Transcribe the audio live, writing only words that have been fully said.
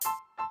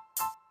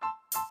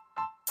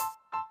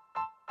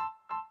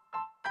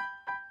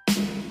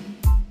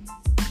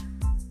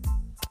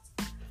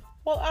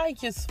Well, I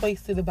just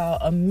wasted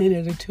about a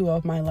minute or two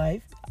of my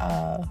life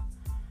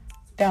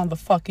down the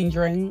fucking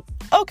drain.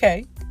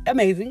 Okay,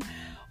 amazing.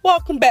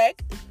 Welcome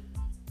back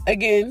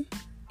again.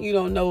 You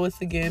don't know it's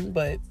again,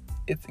 but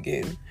it's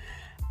again.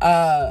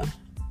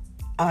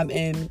 I'm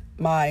in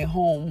my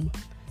home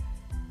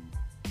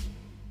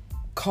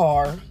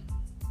car.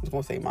 I was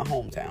going to say my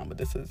hometown, but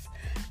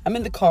I'm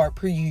in the car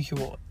per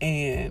usual.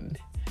 And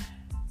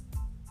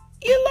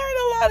you learn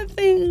a lot of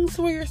things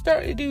when you're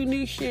starting to do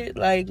new shit.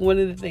 Like, one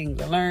of the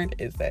things I learned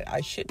is that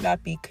I should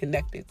not be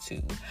connected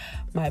to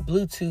my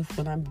Bluetooth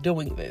when I'm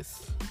doing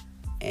this.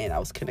 And I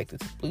was connected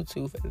to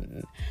Bluetooth,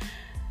 and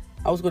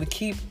I was going to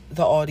keep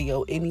the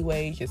audio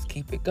anyway, just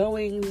keep it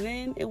going.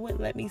 Then it wouldn't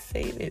let me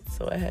save it,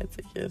 so I had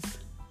to just,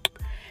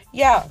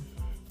 yeah.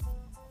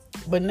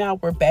 But now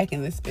we're back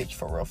in this bitch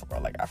for real,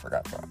 like I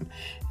forgot something.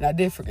 And I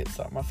did forget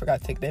something. I forgot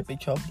to take that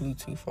bitch off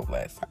Bluetooth from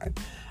last time.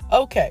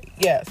 Okay,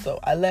 yeah, so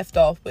I left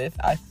off with,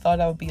 I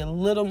thought I would be a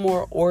little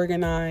more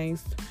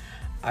organized.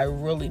 I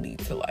really need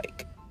to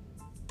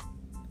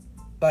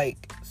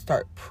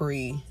start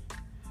pre-recording.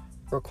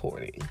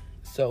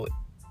 So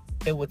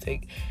it would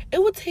take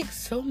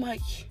so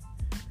much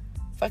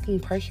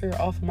fucking pressure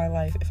off of my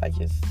life if I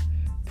just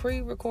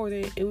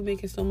pre-recorded. It would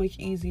make it so much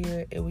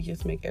easier. It would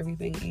just make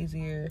everything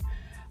easier.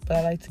 But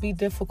I like to be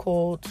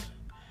difficult.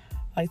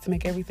 I like to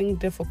make everything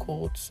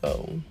difficult.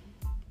 So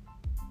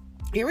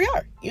here we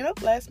are,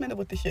 last minute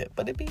with the shit.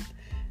 But it be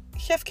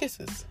chef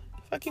kisses.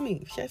 Fuck you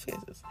mean, chef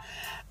kisses.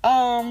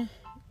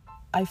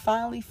 I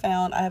finally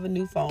found, I have a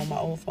new phone, my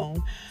old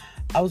phone.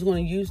 I was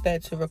going to use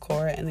that to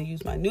record and then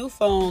use my new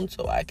phone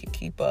so I can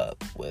keep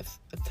up with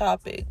the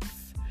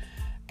topics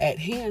at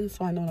hand,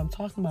 so I know what I'm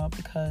talking about,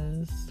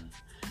 because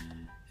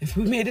if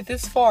we made it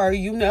this far,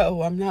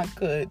 I'm not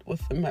good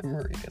with the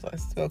memory because I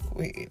smoke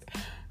weed.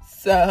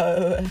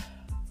 So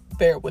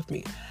bear with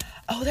me.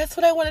 Oh, that's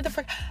what I wanted to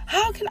forget.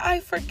 How can I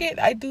forget?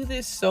 I do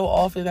this so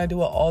often. I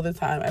do it all the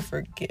time. I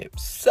forget.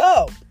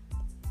 So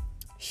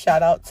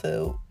shout out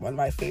to one of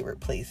my favorite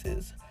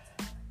places,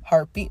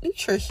 Heartbeat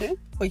Nutrition,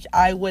 which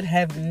I would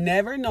have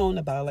never known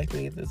about. Like,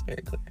 make this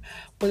very clear.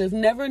 Would have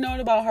never known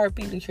about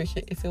Heartbeat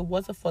Nutrition if it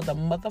wasn't for the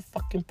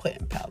motherfucking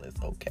Pudding Palace,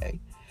 okay?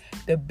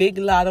 The big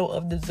lotto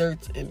of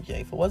desserts,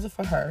 MJ. If it wasn't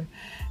for her,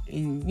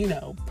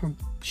 and,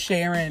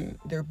 sharing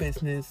their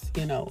business,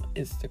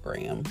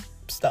 Instagram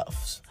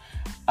stuffs.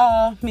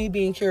 Me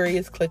being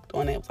curious, clicked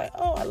on it. Was like,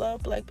 oh, I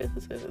love black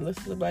businesses and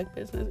listen to Black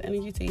Business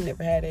Energy Tea.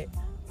 Never had it.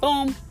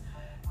 Boom.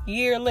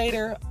 Year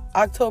later,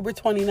 October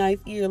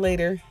 29th, year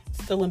later,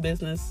 still in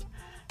business,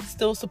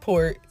 still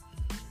support.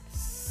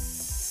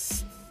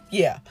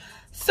 Yeah.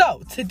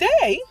 So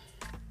today,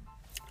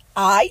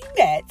 I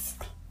met,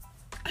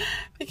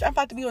 bitch, I'm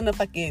about to be on the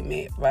fucking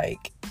myth.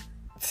 Like,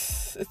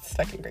 it's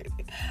fucking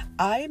crazy.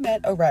 I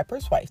met a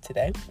rapper's wife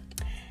today,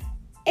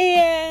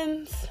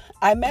 and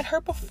I met her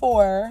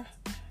before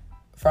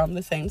from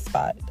the same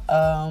spot.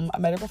 I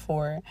met her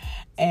before,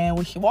 and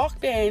when she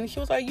walked in, she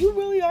was like, "You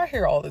really are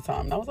here all the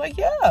time?" And I was like,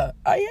 "Yeah,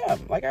 I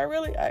am. Like, I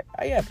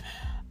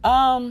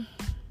am."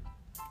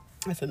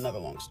 That's another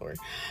long story.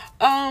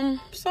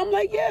 So I'm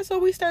like, yeah. So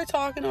we start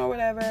talking or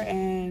whatever,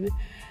 and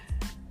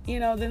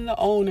then the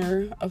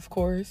owner, of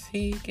course,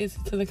 he gets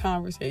into the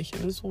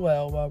conversation as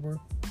well while we're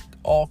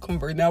all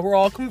conversing. Now we're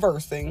all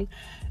conversing.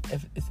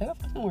 Is that a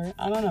fucking word?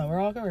 I don't know. We're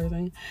all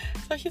conversing.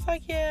 So she's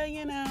like, yeah,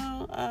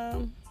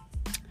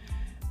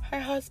 her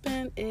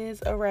husband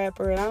is a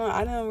rapper, and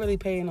I don't really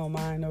pay no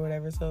mind or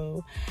whatever.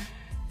 So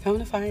come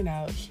to find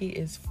out, she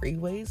is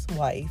Freeway's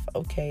wife.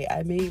 Okay,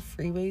 I made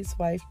Freeway's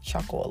wife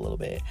chuckle a little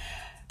bit.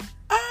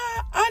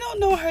 I don't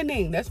know her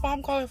name. That's why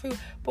I'm calling her Freeway.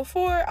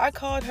 Before I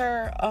called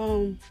her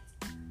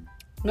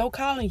no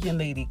collagen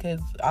lady, because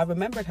I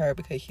remembered her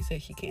because she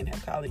said she can't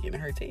have collagen in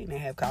her tea, and they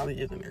have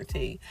collagen in her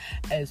tea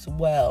as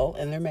well.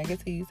 And their mega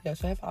teas, they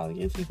also have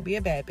collagen, so you could be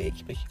a bad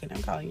bitch, but she couldn't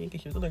have collagen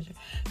because she was allergic.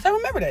 So I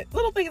remember that.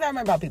 Little things I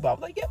remember about people. I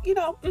was like, yep,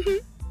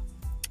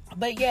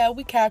 But yeah,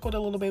 we cackled a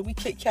little bit. We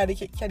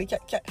chit-chatted,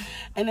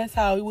 and that's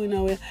how we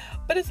know it.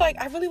 But it's like,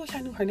 I really wish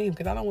I knew her name,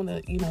 because I don't want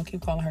to,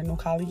 keep calling her no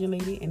collagen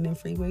lady and then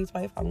Freeway's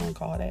wife. I don't want to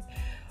call her that.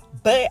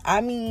 But,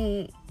 I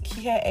mean,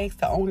 she had asked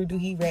the owner, do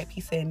he rap?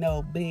 He said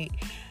no, but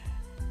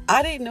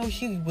I didn't know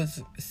she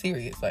was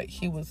serious. Like,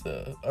 she was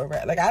a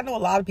rap. Like, I know a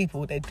lot of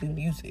people that do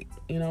music,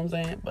 you know what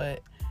I'm saying?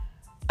 But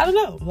I don't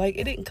know. Like,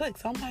 it didn't click.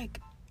 So I'm like,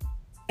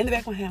 in the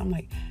back of my head, I'm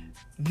like,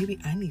 maybe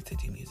I need to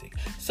do music.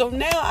 So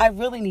now I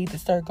really need to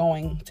start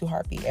going to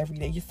Heartbeat every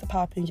day just to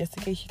pop in, just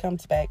in case she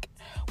comes back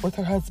with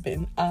her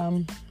husband.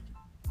 My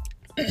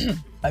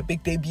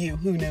big debut.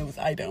 Who knows?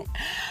 I don't.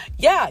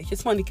 Yeah, I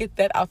just want to get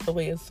that out the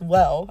way as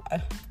well.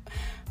 I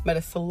met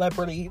a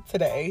celebrity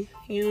today,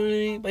 you know what I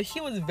mean? But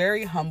she was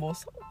very humble,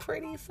 so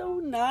pretty, so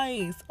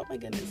nice. Oh my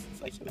goodness,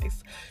 such a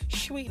nice,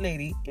 sweet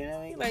lady. You know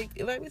what I mean? Like,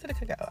 let me to the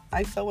cookout.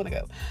 I so want to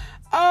go.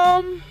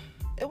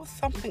 It was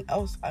something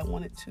else I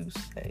wanted to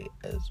say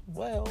as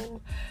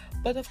well,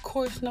 but of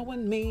course, no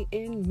one me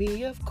in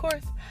me. Of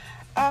course,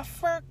 I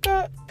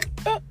forgot.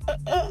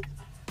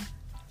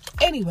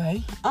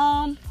 Anyway,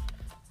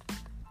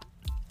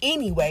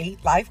 anyway.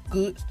 Life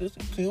good,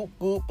 still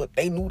good, but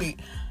they knew that.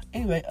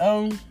 Anyway,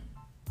 I'm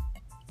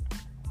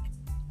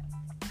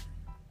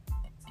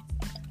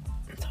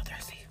so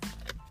thirsty.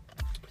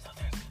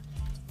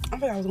 I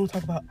forgot I was gonna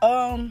talk about.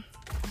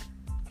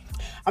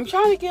 I'm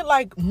trying to get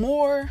like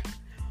more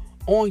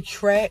on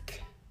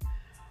track.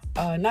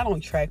 Not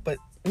on track, but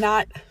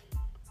not.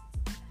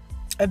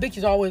 A bitch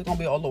is always gonna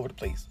be all over the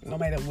place, no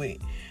matter what.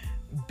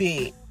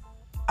 Big.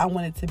 I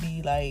want it to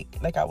be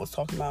like I was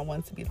talking about. I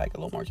want it to be like a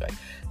little more track.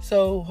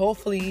 So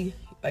hopefully,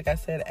 like I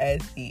said,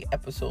 as the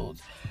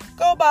episodes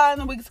go by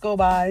and the weeks go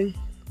by,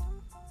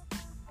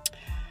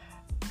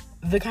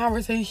 the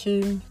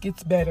conversation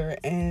gets better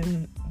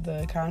and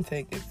the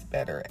content gets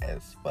better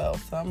as well.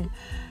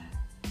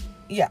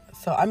 Yeah.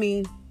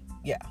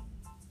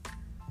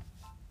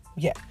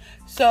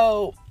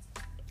 So,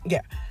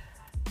 yeah.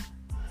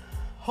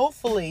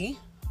 Hopefully,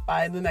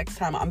 by the next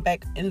time I'm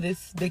back in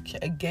this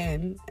bitch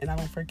again and I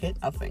don't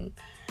forget nothing.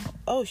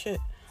 Oh,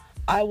 shit.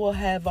 I will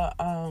have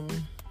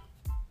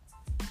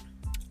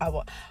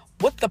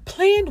what the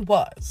plan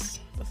was.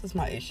 This is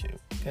my issue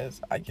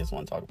because I just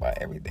want to talk about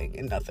everything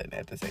and nothing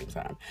at the same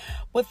time.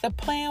 What the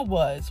plan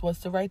was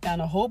to write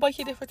down a whole bunch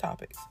of different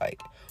topics,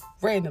 like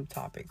random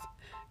topics.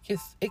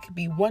 Just, it could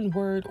be one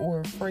word or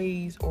a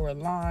phrase or a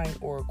line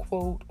or a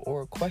quote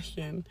or a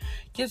question.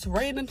 Just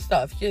random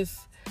stuff.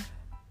 Just,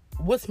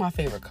 what's my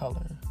favorite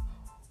color?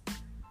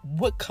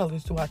 What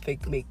colors do I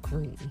think make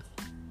green?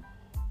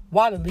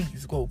 Why the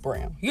leaves go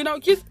brown? You know,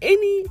 just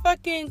any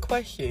fucking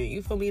question.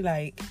 You feel me?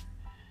 Like,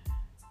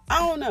 I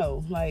don't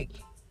know. Like,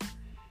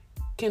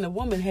 can a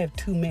woman have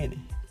two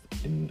men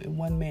and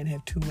one man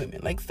have two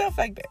women? Like, stuff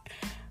like that.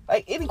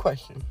 Like, any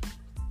question.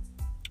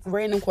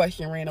 Random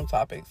question, random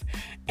topics.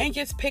 And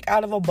just pick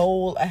out of a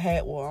bowl, a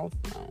hat,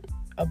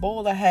 a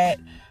bowl, a hat,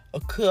 a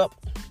cup.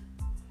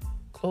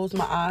 Close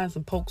my eyes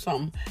and poke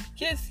something.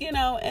 Just, and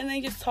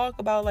then just talk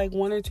about like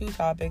one or two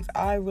topics.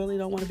 I really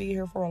don't want to be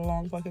here for a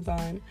long fucking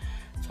time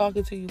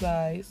talking to you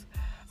guys.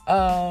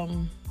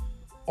 On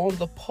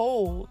the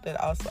poll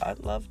that I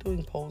love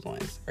doing polls on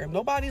Instagram.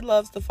 Nobody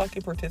loves to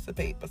fucking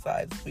participate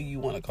besides when you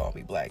want to call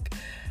me black.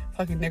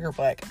 Fucking nigger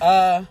black.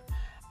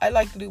 I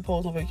like to do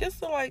polls on Facebook just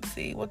to like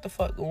see what the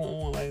fuck going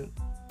on. Like,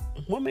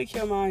 what makes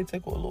your mind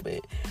tickle a little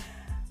bit?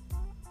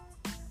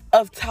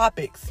 Of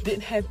topics. I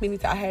didn't have many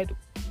topics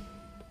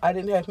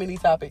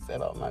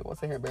at all. I'm not gonna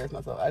sit here and embarrass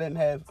myself. I ain't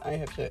have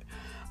shit.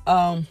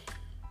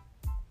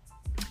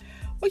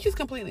 Which is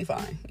completely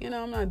fine.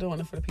 I'm not doing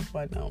it for the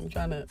people I know. I'm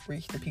trying to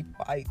reach the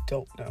people I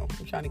don't know.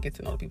 I'm trying to get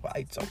to know the people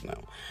I don't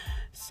know.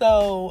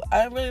 So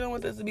I really don't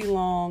want this to be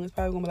long. It's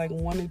probably gonna be like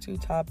one or two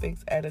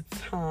topics at a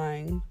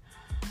time.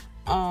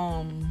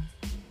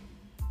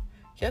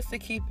 Just to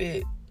keep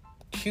it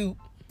cute.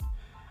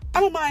 I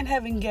don't mind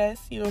having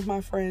guests, if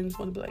my friends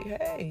want to be like,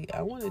 hey,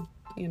 I want to,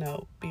 be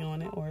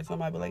on it. Or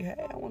somebody be like,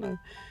 hey, I want to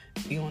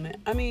be on it.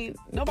 I mean,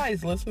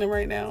 nobody's listening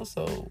right now,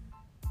 so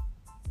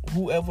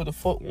whoever the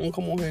fuck want to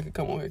come on here can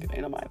come on here. Cause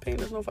ain't nobody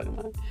paying us no fucking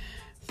mind.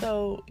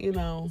 So,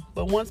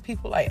 but once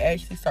people like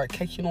actually start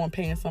catching on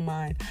paying some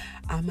mind,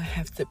 I'm going to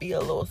have to be a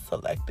little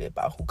selective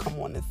about who come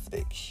on this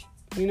bitch.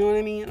 You know what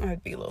I mean? I have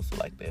to be a little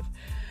selective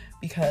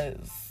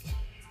because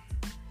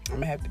I'm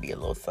going to have to be a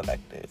little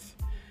selective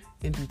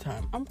in due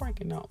time. I'm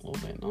breaking out a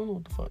little bit. I don't know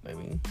what the fuck that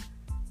means.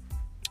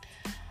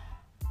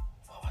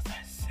 What was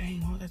I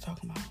saying? What was I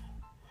talking about?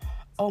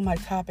 Oh, my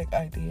topic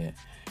idea.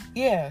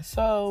 Yeah,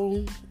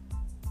 so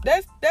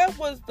that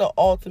was the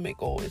ultimate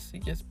goal, is to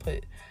just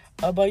put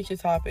a bunch of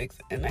topics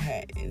in a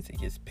hat and to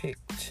just pick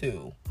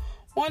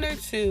one or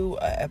two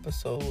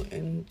episode,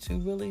 and to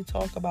really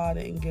talk about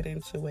it and get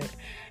into it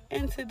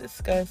and to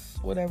discuss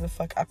whatever the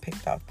fuck I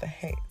picked out the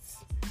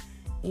hats.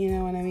 You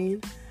know what I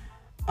mean?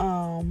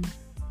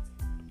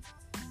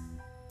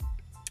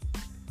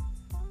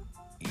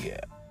 Yeah.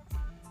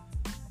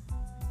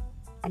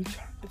 I'm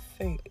trying to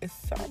think. It's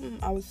something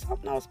I was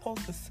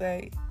supposed to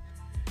say.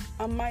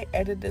 I might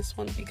edit this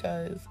one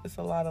because it's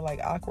a lot of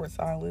like awkward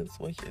silence,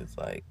 which is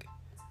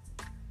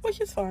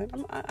fine.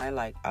 I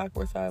like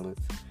awkward silence.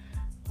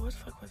 What the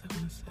fuck was I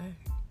gonna say?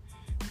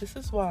 This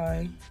is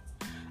why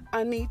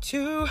I need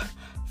two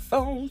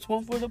phones,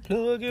 one for the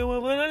plug and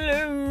one for the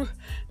loo.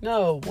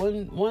 No,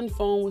 one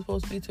phone was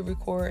supposed to be to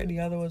record and the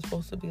other was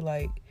supposed to be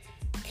like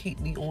keep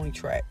me on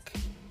track.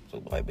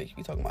 So like, bitch,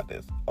 we talking about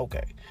this?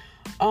 Okay.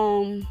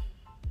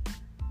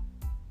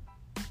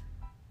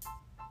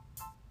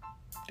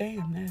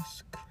 Damn,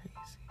 that's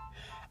crazy.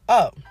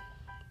 Oh,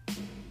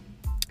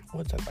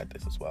 we'll talk about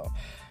this as well.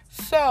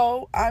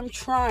 So I'm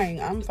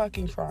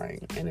fucking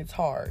trying, and it's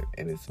hard,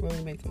 and it's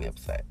really making me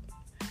upset.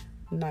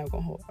 I'm not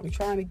gonna hold. I'm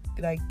trying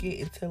to like get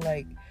into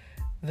like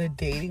the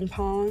dating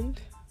pond.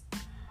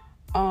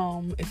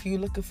 If you're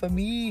looking for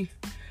me,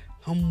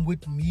 come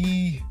with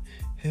me.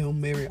 Hail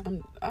Mary.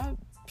 The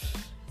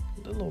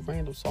little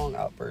random song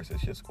outburst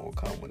is just gonna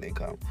come when they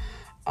come.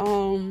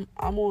 I'm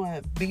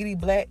on Biggity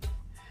Black.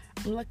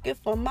 I'm looking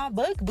for my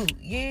bugaboo.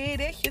 Yeah,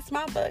 that shit's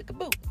my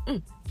bugaboo.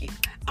 Yeah.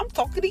 I'm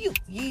talking to you.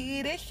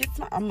 Yeah, that shit's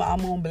I'm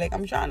on Black.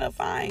 I'm trying to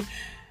find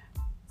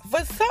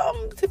for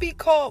something to be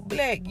called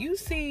black, you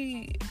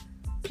see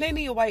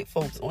plenty of white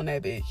folks on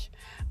that bitch.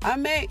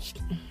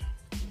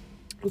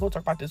 We're gonna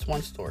talk about this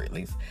one story, at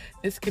least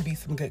this could be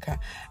some good kind.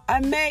 I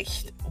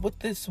matched with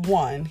this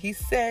one. He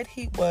said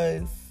he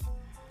was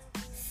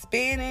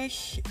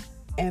Spanish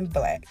and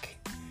black.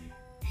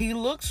 He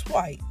looks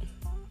white,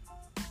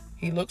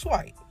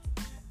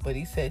 but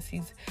he says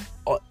he's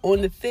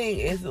on the thing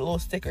is a little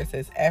sticker that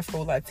says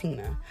Afro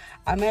Latina.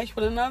 I matched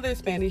with another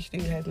Spanish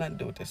dude, has nothing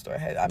to do with this story.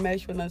 I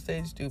matched with another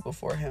Spanish dude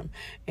before him,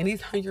 and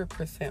he's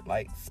 100%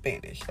 like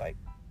Spanish, like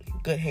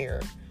good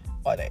hair,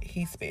 all that.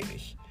 He's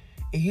Spanish,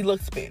 and he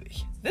looks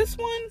Spanish. This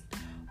one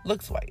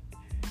looks white.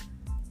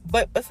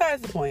 But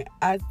besides the point,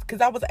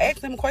 because I was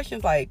asking him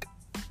questions like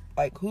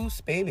who's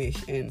Spanish,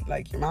 and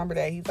like your mom or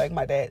dad? He's like,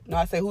 my dad. No,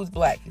 I said who's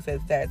black? He says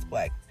dad's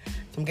black.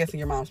 So I'm guessing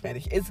your mom's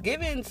Spanish. It's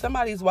given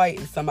somebody's white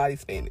and somebody's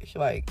Spanish,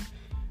 like.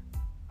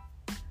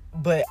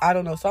 But I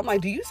don't know. So I'm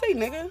like, do you say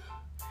nigga?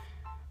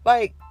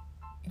 Like,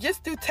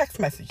 just do text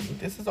messaging.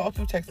 This is all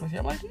through text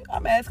messaging.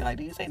 I'm asking, like,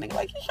 do you say nigga?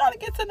 Like, he's trying to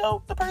get to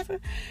know the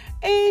person.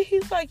 And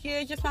he's like,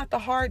 yeah, just not the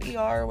hard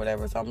ER or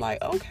whatever. So I'm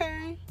like,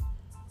 okay.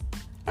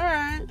 All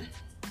right.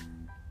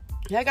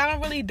 Like, I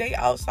don't really date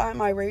outside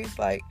my race.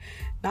 Like,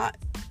 not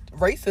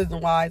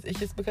racism-wise. It's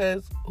just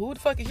because who the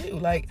fuck is you?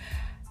 Like,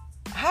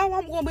 how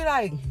I'm going to be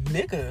like,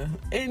 nigga?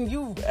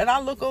 And I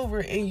look over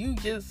and you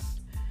just...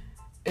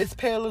 it's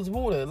pale as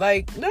water.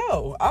 Like,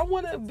 no. I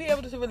want to be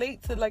able to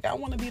relate to, like, I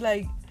want to be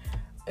like,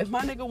 if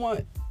my nigga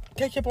want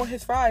ketchup on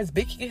his fries,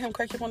 bitch, get him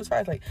ketchup on his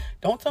fries. Like,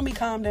 don't tell me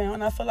calm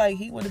down. I feel like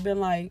he would have been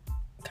like,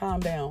 calm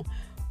down.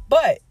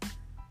 But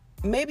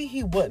maybe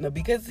he wouldn't have,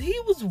 because he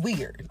was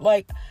weird.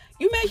 Like,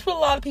 you match with a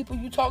lot of people.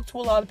 You talk to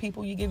a lot of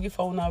people. You give your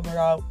phone number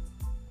out.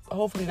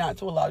 Hopefully not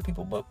to a lot of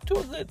people, but to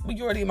a good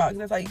majority amount.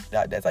 That's how you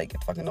get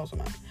to fucking know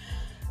somebody.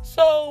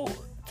 So,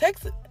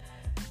 text...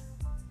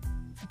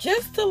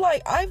 just to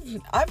like, I've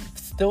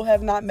still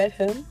have not met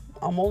him.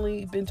 I'm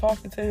only been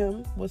talking to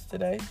him. What's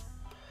today?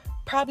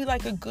 Probably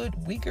like a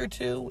good week or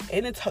two,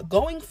 and it's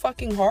going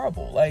fucking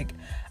horrible. Like,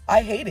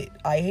 I hate it.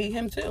 I hate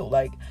him too.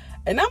 Like,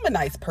 and I'm a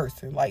nice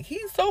person. Like,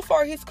 he's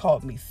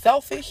called me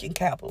selfish in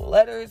capital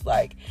letters.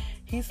 Like,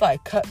 he's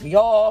like cut me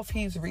off.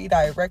 He's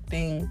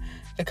redirecting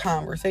the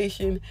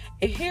conversation.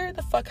 And hear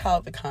the fuck how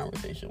the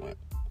conversation went.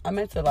 I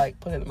meant to like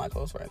put it in my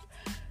close friends.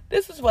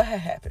 This is what had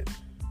happened.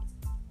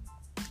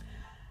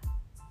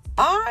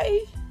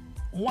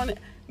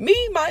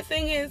 My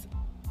thing is,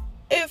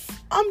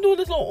 if I'm doing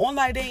this little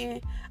online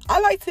dating, I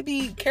like to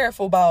be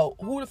careful about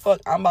who the fuck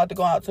I'm about to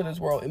go out to this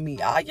world and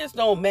meet. I just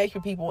don't match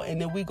with people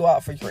and then we go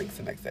out for drinks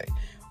the next day.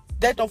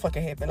 That don't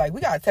fucking happen. Like,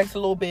 we gotta text a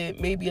little bit,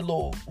 maybe a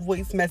little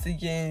voice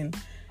messaging.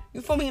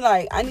 You feel me?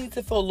 Like, I need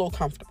to feel a little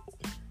comfortable.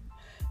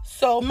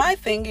 So my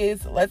thing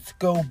is, let's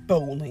go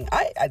bowling.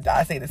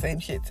 I say the same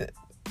shit too.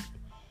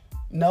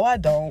 No, I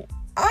don't.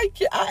 I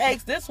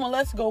asked this one,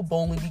 let's go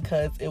bowling,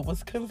 because it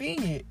was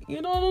convenient.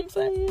 You know what I'm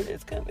saying?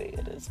 It's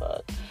convenient as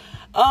fuck.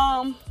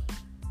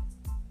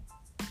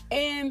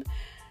 And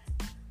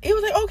he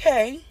was like,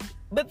 okay.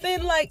 But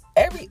then, like,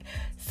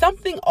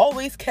 something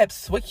always kept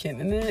switching.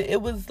 And then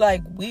it was,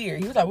 like,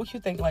 weird. He was like, what you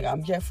think? Like,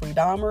 I'm Jeffrey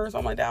Dahmer or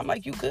something like that? I'm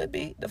like, you could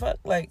be. The fuck?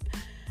 Like,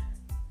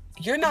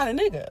 you're not a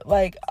nigga.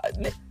 Like,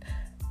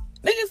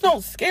 niggas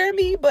don't scare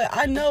me, but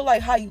I know,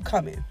 like, how you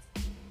coming.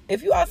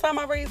 If you outside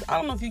my race, I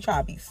don't know if you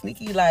trying to be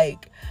sneaky.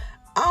 Like,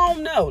 I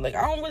don't know. Like,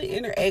 I don't really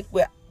interact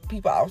with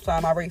people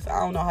outside my race. I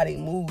don't know how they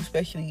move,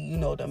 especially, you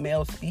know, the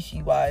male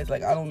species wise.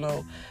 Like, I don't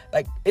know.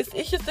 Like, it's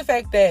just the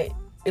fact that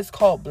it's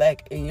called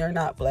black and you're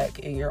not black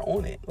and you're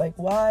on it. Like,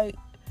 why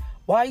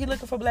are you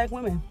looking for black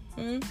women?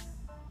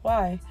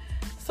 Why?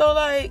 So,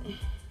 like,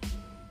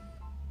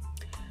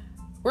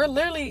 we're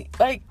literally,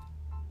 like,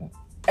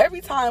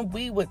 every time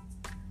we would,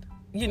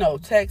 you know,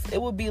 text,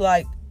 it would be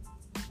like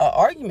an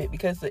argument,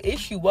 because the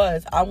issue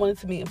was I wanted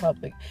to meet in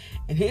public,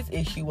 and his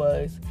issue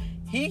was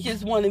he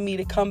just wanted me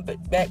to come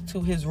back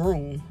to his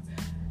room.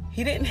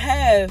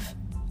 I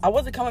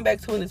wasn't coming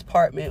back to his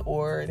apartment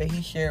or that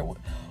he shared with,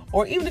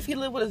 or even if he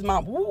lived with his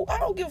mom. I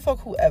don't give a fuck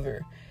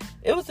whoever.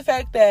 It was the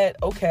fact that,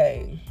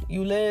 okay,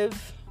 you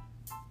live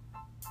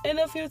in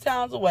a few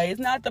towns away. It's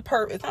not a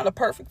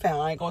perfect town.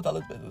 I ain't gonna tell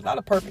his business. It's not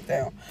a perfect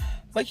town,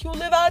 but you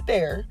live out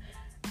there.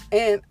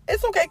 And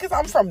it's okay because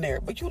I'm from there,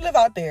 but you live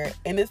out there,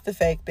 and it's the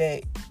fact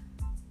that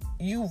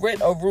you rent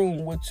a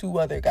room with two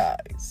other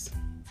guys.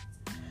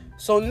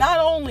 So not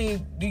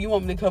only do you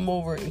want me to come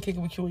over and kick it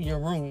with you in your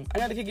room, I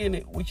got to kick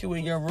it with you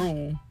in your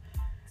room,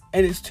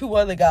 and it's two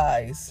other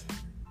guys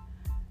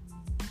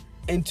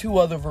in two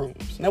other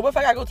rooms. Now, what if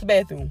I got to go to the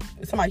bathroom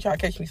and somebody try to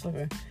catch me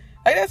slipping?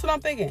 Like, that's what I'm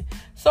thinking.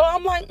 So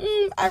I'm like,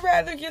 I'd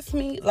rather just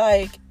meet,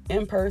 like,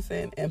 in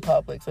person, in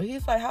public. So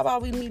he's like, how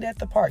about we meet at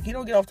the park? He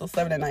don't get off till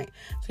 7 at night.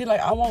 So he's like,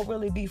 I won't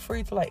really be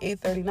free till like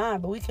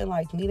 8:39, but we can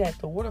like meet at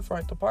the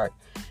waterfront, the park.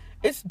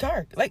 It's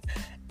dark. Like,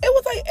 it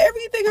was like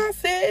everything I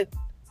said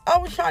I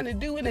was trying to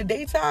do in the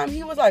daytime,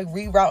 he was like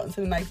rerouting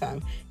to the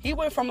nighttime. He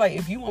went from like,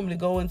 if you want me to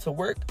go into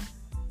work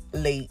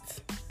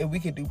late and we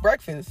can do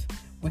breakfast,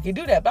 we can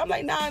do that. But I'm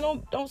like, nah,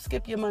 don't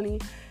skip your money.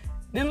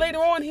 Then later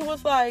on, he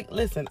was like,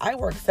 listen, I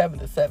work 7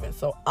 to 7,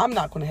 so I'm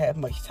not going to have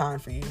much time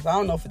for you. So I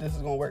don't know if this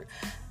is going to work.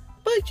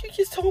 But you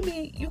just told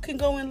me you can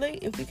go in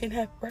late and we can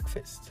have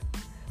breakfast.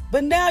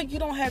 But now you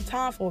don't have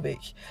time for a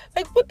bitch.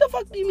 Like, what the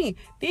fuck do you mean?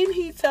 Then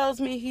he tells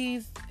me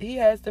he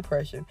has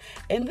depression.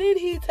 And then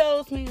he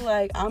tells me,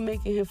 like, I'm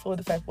making him feel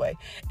the type of way.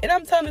 And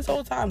I'm telling this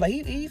whole time, like,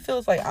 he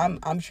feels like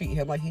I'm treating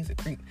him like he's a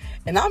creep.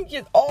 And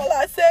all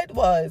I said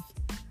was,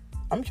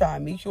 I'm trying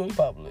to meet you in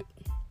public.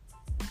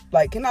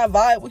 Like, can I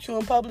vibe with you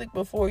in public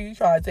before you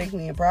try to take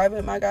me in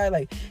private, my guy?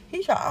 Like,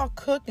 I'll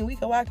cook and we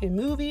can watch a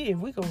movie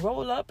and we can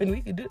roll up and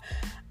we can do...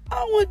 I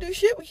don't want to do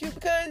shit with you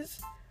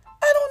because...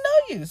 I don't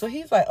know you. So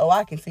he's like, oh,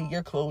 I can see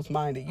you're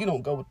closed-minded. You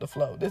don't go with the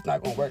flow. This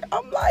not going to work.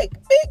 I'm like,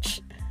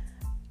 bitch,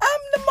 I'm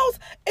the most...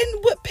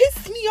 And what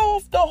pissed me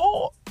off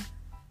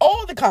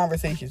all the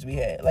conversations we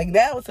had. Like,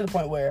 now it's to the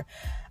point where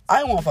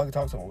I don't want to fucking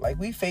talk to him. Like,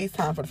 we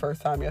FaceTime for the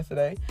first time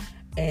yesterday.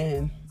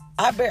 And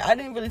I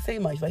didn't really say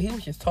much. Like, he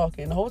was just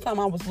talking. The whole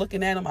time I was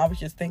looking at him, I was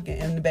just thinking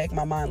in the back of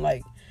my mind,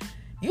 like,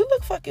 you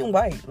look fucking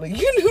white. Like,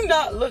 you do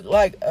not look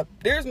like...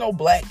 there's no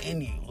black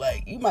in you.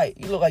 Like, you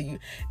look like you...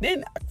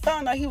 Then I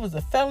found out he was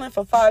a felon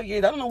for 5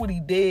 years. I don't know what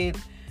he did.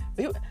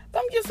 But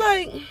I'm just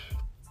like...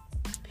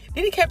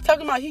 Then he kept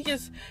talking about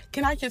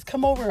can I just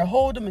come over and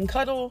hold him and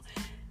cuddle?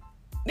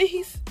 Then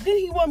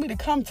he wanted me to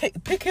come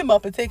pick him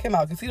up and take him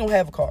out because he don't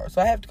have a car.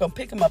 So I have to come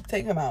pick him up,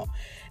 take him out.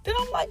 Then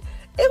I'm like,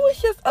 it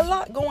was just a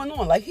lot going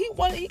on. Like, he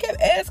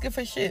kept asking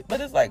for shit, but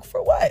it's like,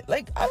 for what?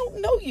 Like, I don't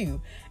know you.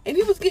 And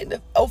he was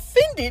getting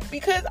offended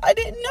because I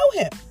didn't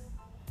know him.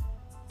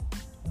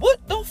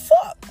 What the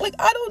fuck? Like,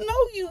 I don't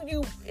know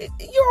you.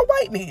 You're a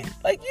white man.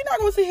 Like, you're not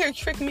going to sit here and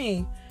trick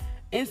me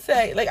and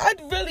say, like, I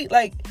really,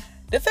 like,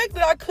 the fact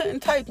that I couldn't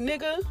type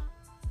nigga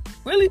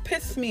really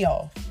pisses me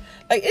off.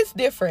 Like, it's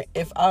different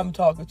if I'm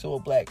talking to a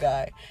black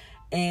guy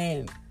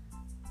and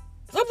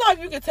sometimes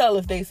you can tell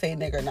if they say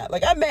nigga or not.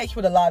 Like, I match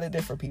with a lot of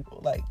different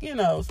people. Like, you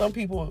know, some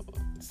people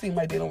seem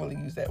like they don't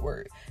really use that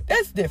word.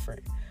 That's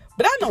different.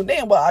 But I know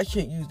damn well I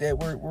shouldn't use that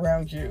word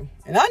around you.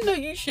 And I know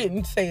you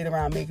shouldn't say it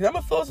around me. Because I'm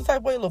going to feel some type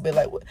of way a little bit.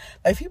 Like, what?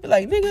 Like, people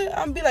like, nigga,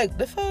 I'm going to be like,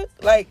 the fuck?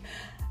 Like,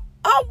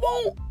 I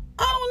don't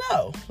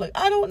know. Like,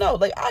 I don't know.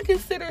 Like, I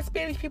consider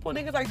Spanish people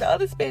niggas like the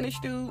other Spanish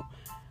dude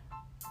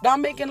that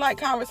I'm making, like,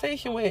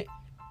 conversation with.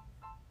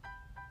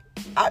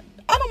 I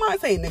don't mind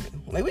saying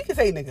nigga. Like, we can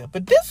say nigga.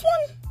 But this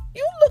one,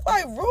 you look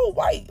like real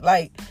white.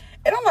 Like,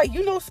 and I'm like,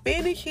 you know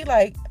Spanish? He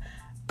like,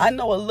 I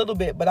know a little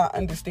bit, but I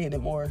understand it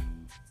more.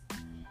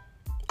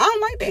 I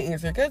don't like that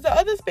answer because all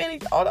the other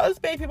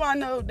Spanish people I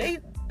know, they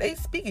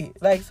speak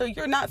it. Like, so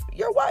you're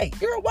white.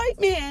 You're a white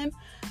man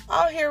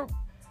out here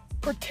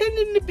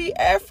pretending to be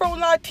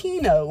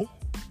Afro-Latino,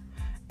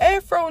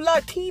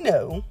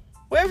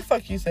 whatever the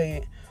fuck you say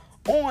it,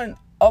 on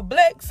a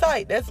black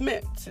site that's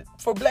meant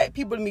for black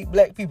people to meet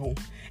black people.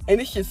 And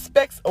it's just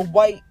specks of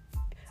white,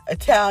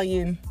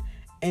 Italian,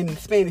 and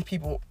Spanish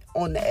people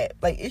on the app.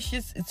 Like,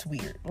 it's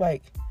weird.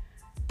 Like,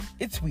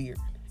 it's weird.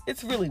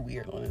 It's really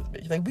weird on this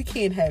bitch. Like, we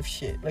can't have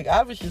shit. Like,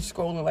 I was just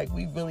scrolling, like,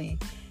 we really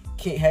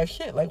can't have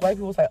shit. Like, white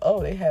people was like,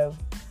 oh, they have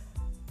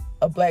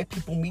a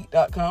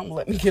blackpeoplemeet.com.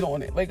 Let me get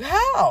on it. Like,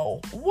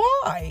 how?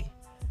 Why?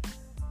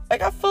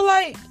 Like, I feel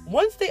like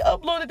once they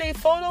uploaded their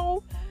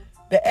photo,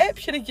 the app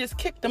should have just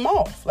kicked them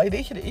off. Like,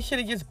 it should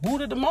have just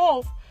booted them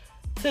off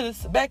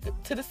back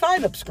to the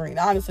sign-up screen,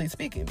 honestly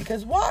speaking.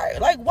 Because why?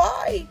 Like,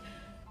 why?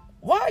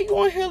 Why are you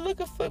on here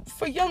looking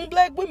for young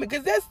black women?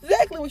 Because that's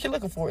exactly what you're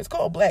looking for. It's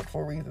called black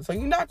for a reason. So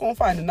you're not going to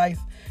find a nice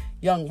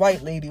young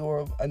white lady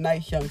or a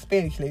nice young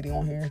Spanish lady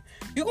on here.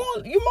 You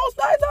most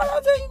nice times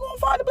out there, you're going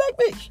to find a black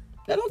bitch.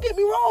 Now, don't get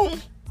me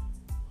wrong.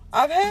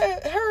 I've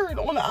heard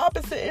on the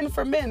opposite end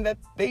for men that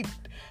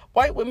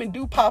white women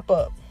do pop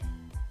up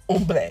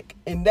on black.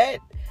 And that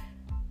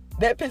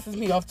pisses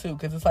me off too.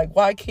 Because it's like,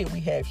 why can't we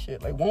have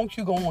shit? Like, won't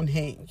you go on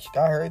Hinge?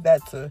 I heard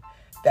that's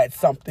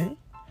something.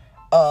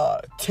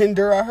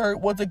 Tinder, I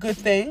heard, was a good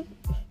thing.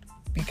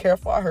 Be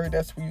careful, I heard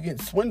that's where you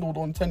get swindled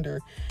on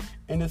Tinder.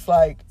 And it's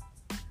like,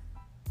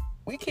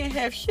 we can't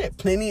have shit.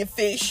 Plenty of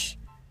fish.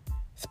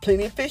 There's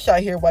plenty of fish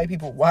out here, white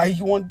people. Why are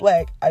you on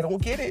black? I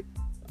don't get it.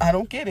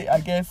 I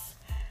guess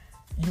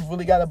you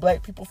really got a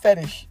black people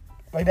fetish.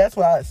 Like, that's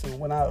what I assume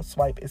when I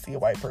swipe and see a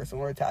white person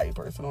or Italian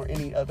person or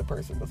any other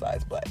person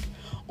besides black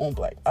on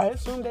black. I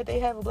assume that they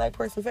have a black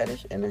person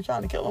fetish and they're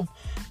trying to kill them.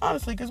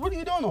 Honestly, because what are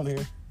you doing on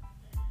here?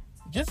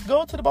 Just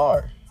go to the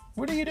bar.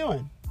 What are you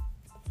doing?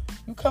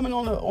 You coming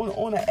on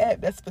an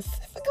app that's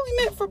specifically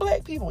meant for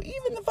black people.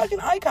 Even the fucking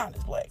icon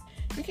is black.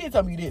 You can't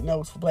tell me you didn't know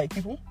it's for black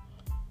people.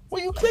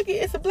 When you click it,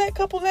 it's a black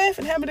couple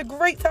laughing, having a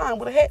great time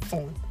with a hat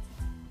on.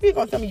 You ain't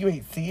gonna tell me you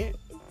ain't see it.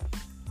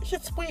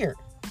 Shit's weird.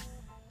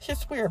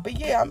 But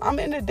yeah, I'm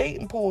in a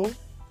dating pool.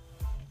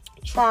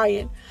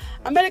 Trying.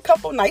 I met a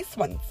couple nice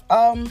ones.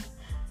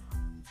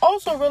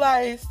 Also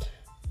realized,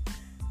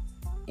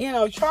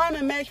 trying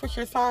to match with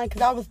your sign,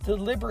 because I was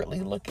deliberately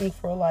looking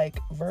for, like,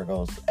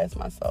 Virgos as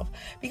myself.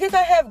 Because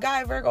I have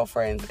guy Virgo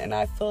friends, and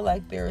I feel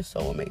like they're so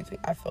amazing.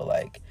 I feel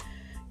like,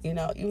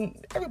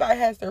 everybody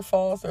has their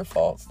faults,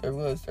 their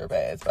goods, their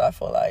bads. But I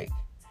feel like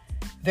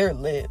they're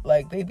lit.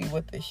 Like, they be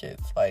with the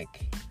shits.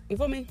 Like, you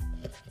feel me?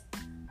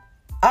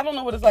 I don't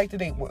know what it's like to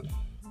date one.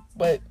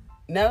 But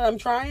now that I'm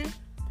trying,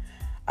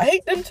 I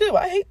hate them too.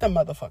 I hate them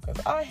motherfuckers.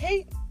 I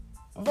hate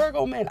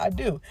Virgo men. I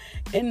do.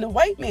 And the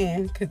white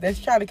man, because that's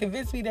trying to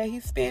convince me that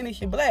he's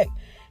Spanish and black,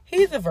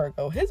 he's a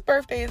Virgo. His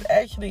birthday is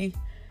actually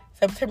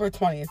September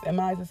 20th, and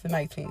mine is the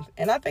 19th.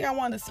 And I think I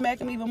wanted to smack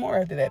him even more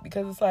after that,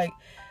 because it's like,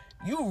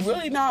 you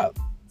really not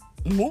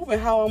moving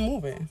how I'm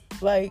moving.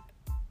 Like,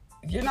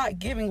 you're not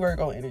giving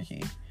Virgo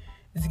energy.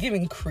 It's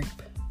giving creep.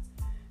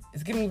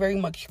 It's giving very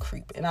much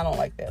creep, and I don't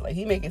like that. Like,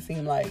 he make it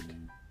seem like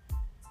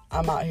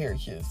I'm out here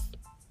just,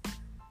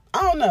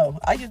 I don't know.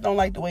 I just don't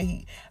like the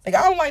way I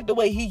don't like the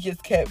way he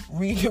just kept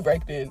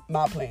redirecting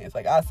my plans.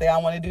 Like, I say I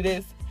want to do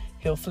this,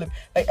 he'll flip.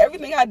 Like,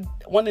 everything I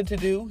wanted to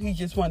do, he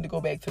just wanted to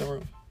go back to the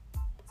room.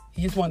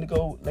 He just wanted to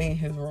go lay in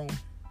his room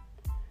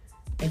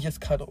and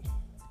just cuddle.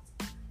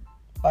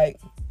 Like,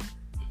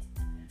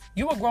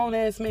 you a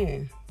grown-ass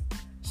man.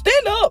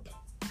 Stand up.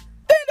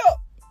 Stand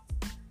up.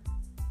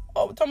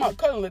 Oh, we're talking about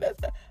cuddling. That's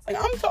like,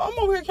 I'm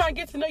over here trying to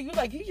get to know you.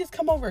 Like, you just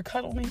come over and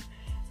cuddle me?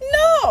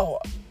 No.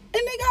 And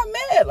they got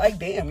mad. Like,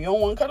 damn, you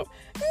don't want to cuddle?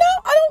 No,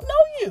 I don't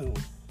know you.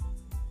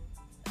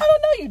 I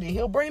don't know you. Then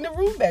he'll bring the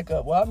room back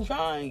up. Well, I'm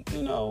trying,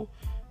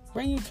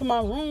 bring you to my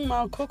room.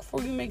 I'll cook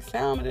for you, make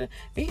salmon. Then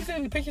he's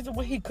sending me pictures of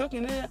what he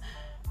cooking.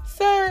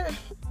 Sir,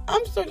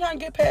 I'm still trying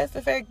to get past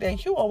the fact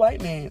that you a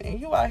white man and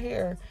you out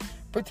here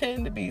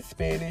pretending to be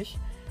Spanish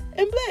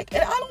and black.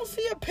 And I don't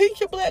see a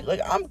pinch of black.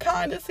 Like, I'm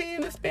kind of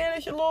seeing the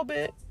Spanish a little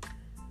bit,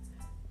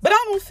 but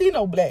I don't see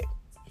no black.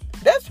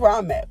 That's where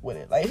I'm at with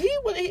it. Like, he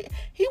would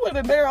have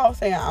been better off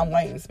saying I'm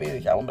white and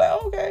Spanish. I would be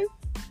like, okay.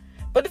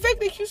 But the fact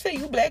that you say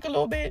you black a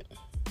little bit,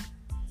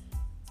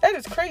 that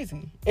is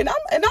crazy. And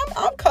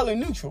I'm color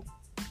neutral.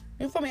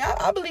 You feel me?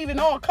 I believe in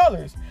all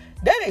colors.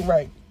 That ain't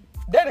right.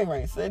 That ain't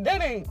right. So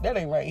that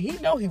ain't right. He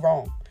know he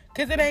wrong.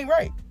 Cause it ain't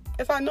right.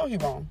 Cause I know he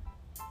wrong.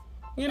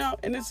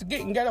 And it's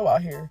getting ghetto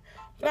out here.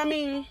 But I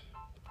mean,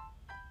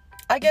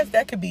 I guess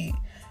that could be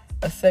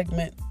a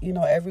segment.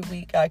 Every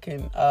week I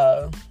can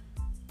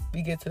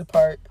we get to the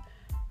part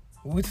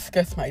where we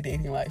discuss my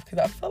dating life. Cause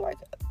I feel like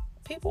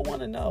people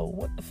want to know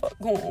what the fuck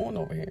going on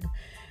over here.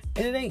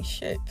 And it ain't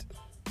shit.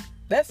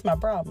 That's my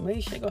problem. It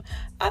ain't shit going.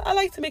 I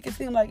like to make it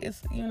seem like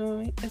it's, you know what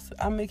I mean?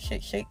 I make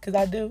shit shake because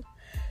I do.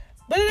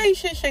 But it ain't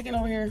shit shaking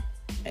over here.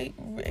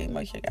 Ain't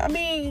much shaking. I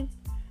mean,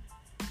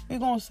 we're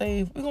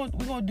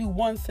gonna do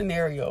one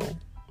scenario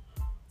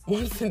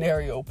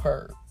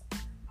per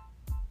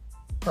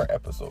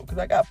episode. Because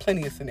I got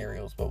plenty of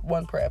scenarios, but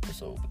one per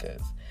episode.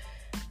 Because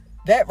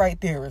that right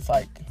there is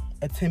like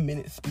a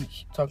 10-minute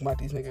speech talking about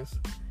these niggas.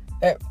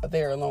 That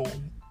there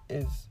alone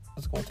is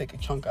gonna take a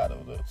chunk out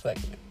of the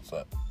segment.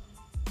 So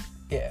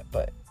yeah,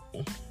 but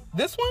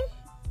this one,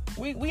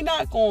 we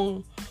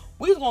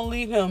just gonna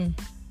leave him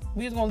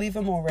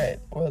on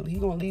red, or he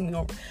gonna leave me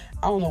on.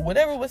 I don't know.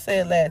 Whatever was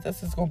said last, that's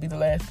just gonna be the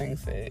last thing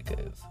said.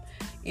 Cause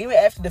even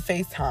after the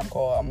FaceTime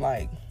call, I'm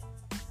like,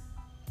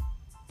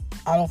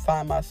 I don't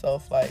find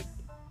myself like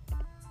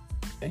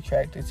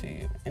attracted to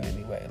you in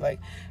any way. Like,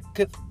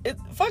 cause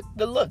fuck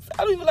the looks.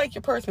 I don't even like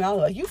your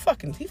personality. Like, he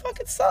fucking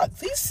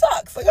sucks. He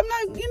sucks. Like, I'm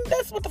not.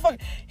 That's what the fuck.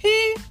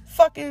 He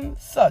fucking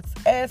sucks.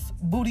 Ass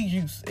booty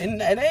juice,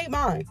 and it ain't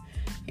mine.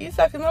 He's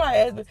sucking my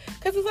ass.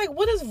 Cause it's like,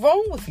 what is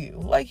wrong with you?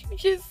 Like, you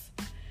just.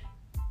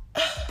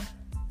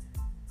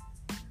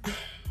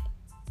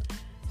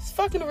 It's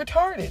fucking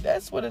retarded.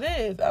 That's what it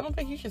is. I don't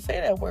think you should say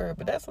that word,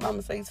 but that's what I'm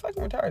gonna say. It's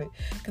fucking retarded.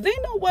 Cause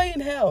ain't no way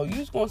in hell you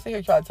just gonna sit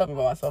here try to tell me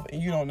about myself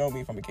and you don't know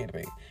me from a kid to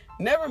baby.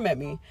 Never met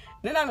me.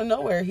 Then out of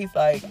nowhere, he's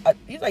like,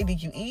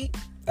 did you eat?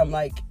 I'm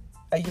like,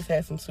 I just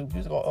had some soup.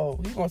 He's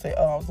gonna say,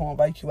 I was gonna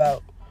invite you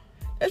out.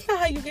 That's not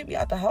how you get me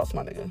out the house,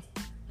 my nigga.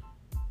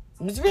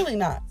 It's really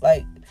not.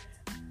 Like,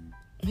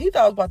 he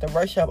thought I was about to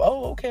rush up.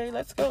 Oh, okay,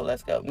 let's go.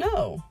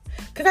 No.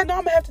 Because I know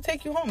I'm going to have to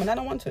take you home, and I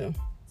don't want to.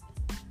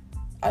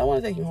 I don't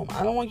want to take you home.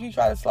 I don't want you to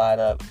try to slide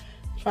up,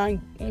 try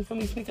and,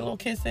 sneak a little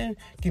kiss in.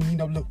 Give me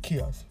no little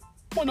kiss.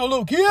 I want no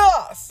little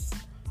kiss.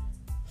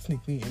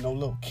 Sneak me in no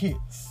little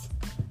kiss.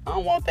 I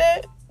don't want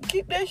that.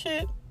 Keep that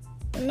shit.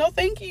 No,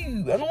 thank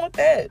you. I don't want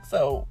that.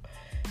 So,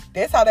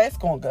 that's how that's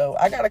going to go.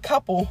 I got a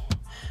couple.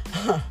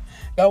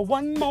 Got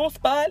one more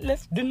spot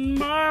left in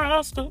my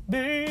roster,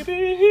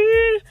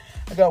 baby.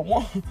 I got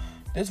one.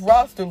 This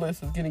roster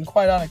list is getting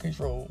quite out of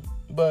control.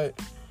 But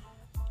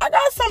I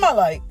got some I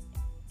like.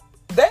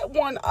 That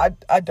one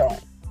I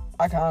don't.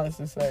 I can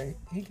honestly say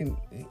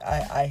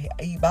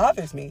he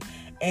bothers me.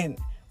 And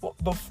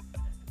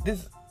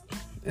this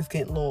is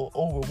getting a little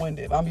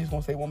overwinded. I'm just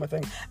gonna say one more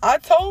thing. I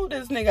told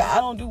this nigga I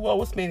don't do well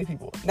with Spanish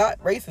people. Not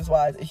racist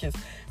wise. It's just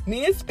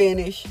me and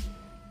Spanish,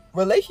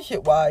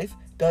 relationship wise,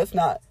 does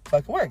not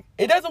fucking work.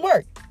 It doesn't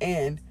work.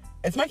 And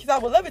as much as I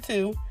would love it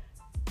to,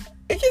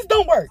 it just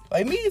don't work.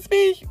 Like, me and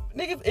Spanish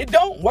niggas, it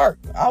don't work.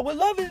 I would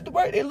love it to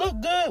work. It look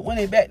good when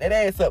they back that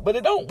ass up, but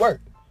it don't work.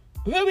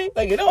 You feel me?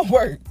 Like, it don't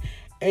work.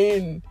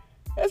 And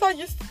that's why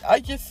I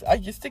just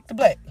stick to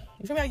black.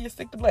 You feel me? I just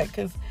stick to black.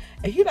 And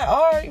he like,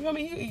 all right, you feel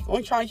me? He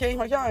want to try and change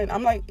my mind.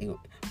 I'm like,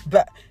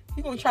 but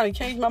He gonna try to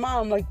change my mind.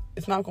 I'm like,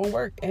 it's not gonna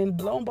work. And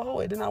lo and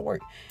behold, it did not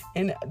work.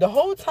 And the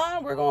whole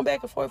time we're going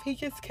back and forth, he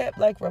just kept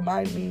like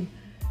reminding me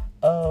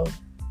of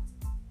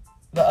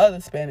the other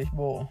Spanish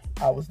bull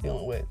I was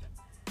dealing with.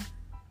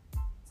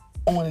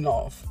 On and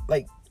off.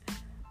 Like,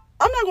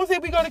 I'm not gonna say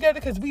we go together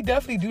because we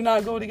definitely do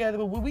not go together.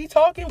 But when we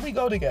talking, we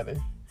go together.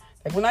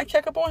 Like when I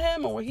check up on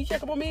him or when he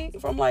check up on me,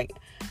 from like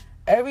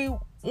every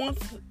once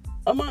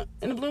a month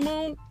in the blue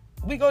moon,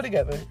 we go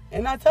together.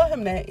 And I tell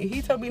him that, and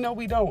he tell me no,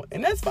 we don't,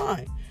 and that's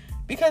fine.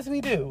 Because we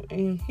do,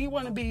 and he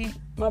want to be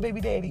my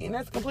baby daddy, and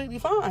that's completely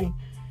fine,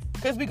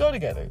 because we go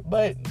together.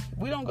 But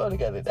we don't go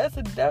together. That's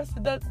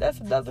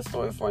another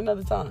story for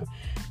another time.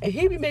 And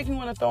he be making me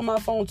want to throw my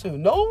phone too.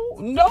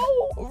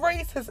 No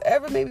race has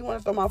ever made me want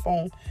to throw my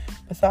phone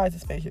besides the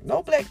spaceship.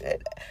 No black men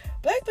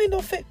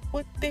don't fit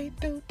what they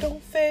do.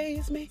 Don't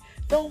faze me.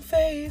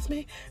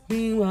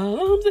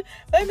 Meanwhile,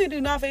 black men do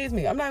not faze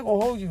me. I'm not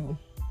gonna hold you.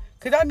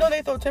 Because I know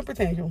they throw temper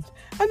tantrums.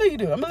 I know you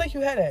do. I'm going to let you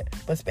have that.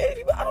 But Spanish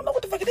people, I don't know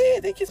what the fuck it is.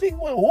 They just make me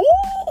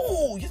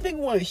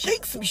want to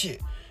shake some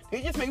shit.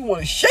 They just make me want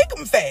to shake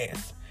them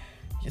fast.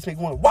 Just make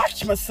me want to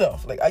watch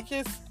myself. Like,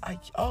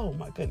 oh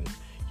my goodness.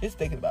 Just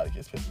thinking about it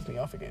just pisses me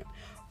off again.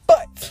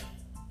 But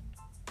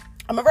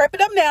I'm going to wrap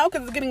it up now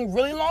because it's getting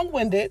really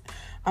long-winded.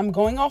 I'm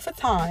going off of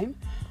time.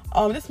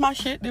 This is my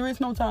shit. There is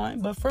no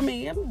time. But for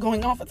me, I'm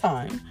going off of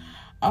time.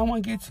 I don't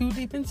want to get too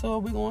deep into it.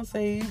 We're going to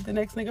save the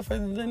next nigga for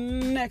the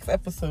next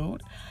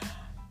episode.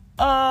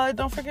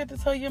 Don't forget to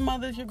tell your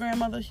mothers, your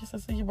grandmothers, your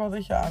sisters, your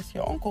brothers, your aunts,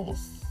 your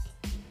uncles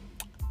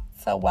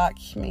to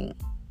watch me.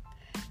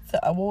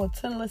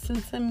 To listen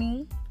to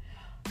me.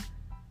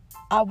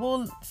 I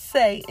will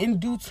say in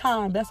due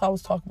time. That's what I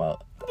was talking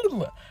about.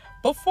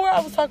 Before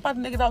I was talking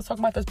about the niggas, I was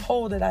talking about this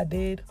poll that I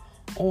did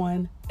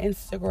on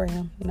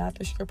Instagram, not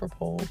the stripper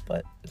poll,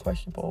 but the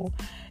question poll.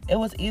 It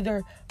was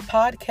either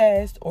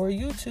podcast or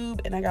YouTube,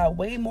 and I got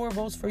way more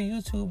votes for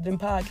YouTube than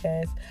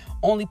podcast.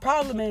 Only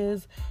problem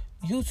is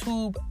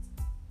YouTube,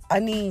 I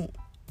need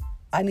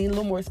a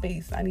little more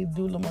space. I need to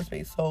do a little more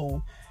space.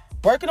 So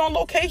working on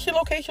location.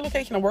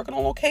 I'm working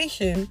on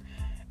location,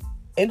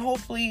 and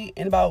hopefully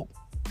in about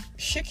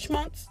 6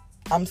 months,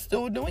 I'm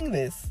still doing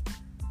this,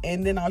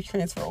 and then I'll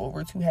transfer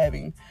over to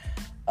having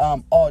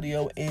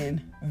audio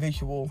and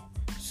visual.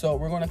 So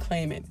we're going to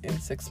claim it in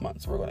 6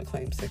 months. We're going to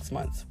claim 6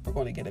 months. We're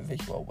going to get a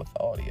visual with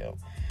the audio.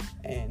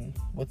 And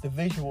with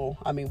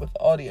the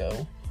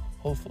audio,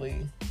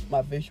 hopefully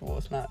my visual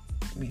is not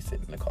me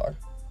sitting in the car.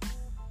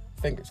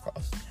 Fingers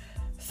crossed.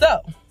 So,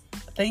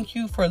 thank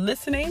you for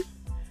listening.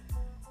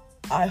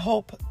 I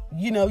hope,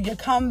 you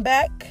come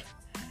back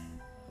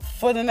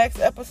for the next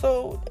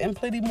episode and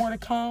plenty more to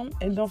come.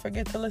 And don't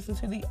forget to listen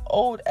to the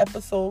old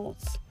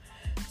episodes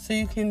so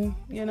you can,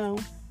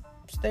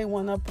 stay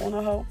one up on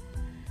a hoe.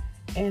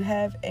 And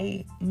have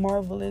a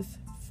marvelous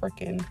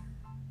freaking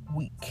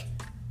week.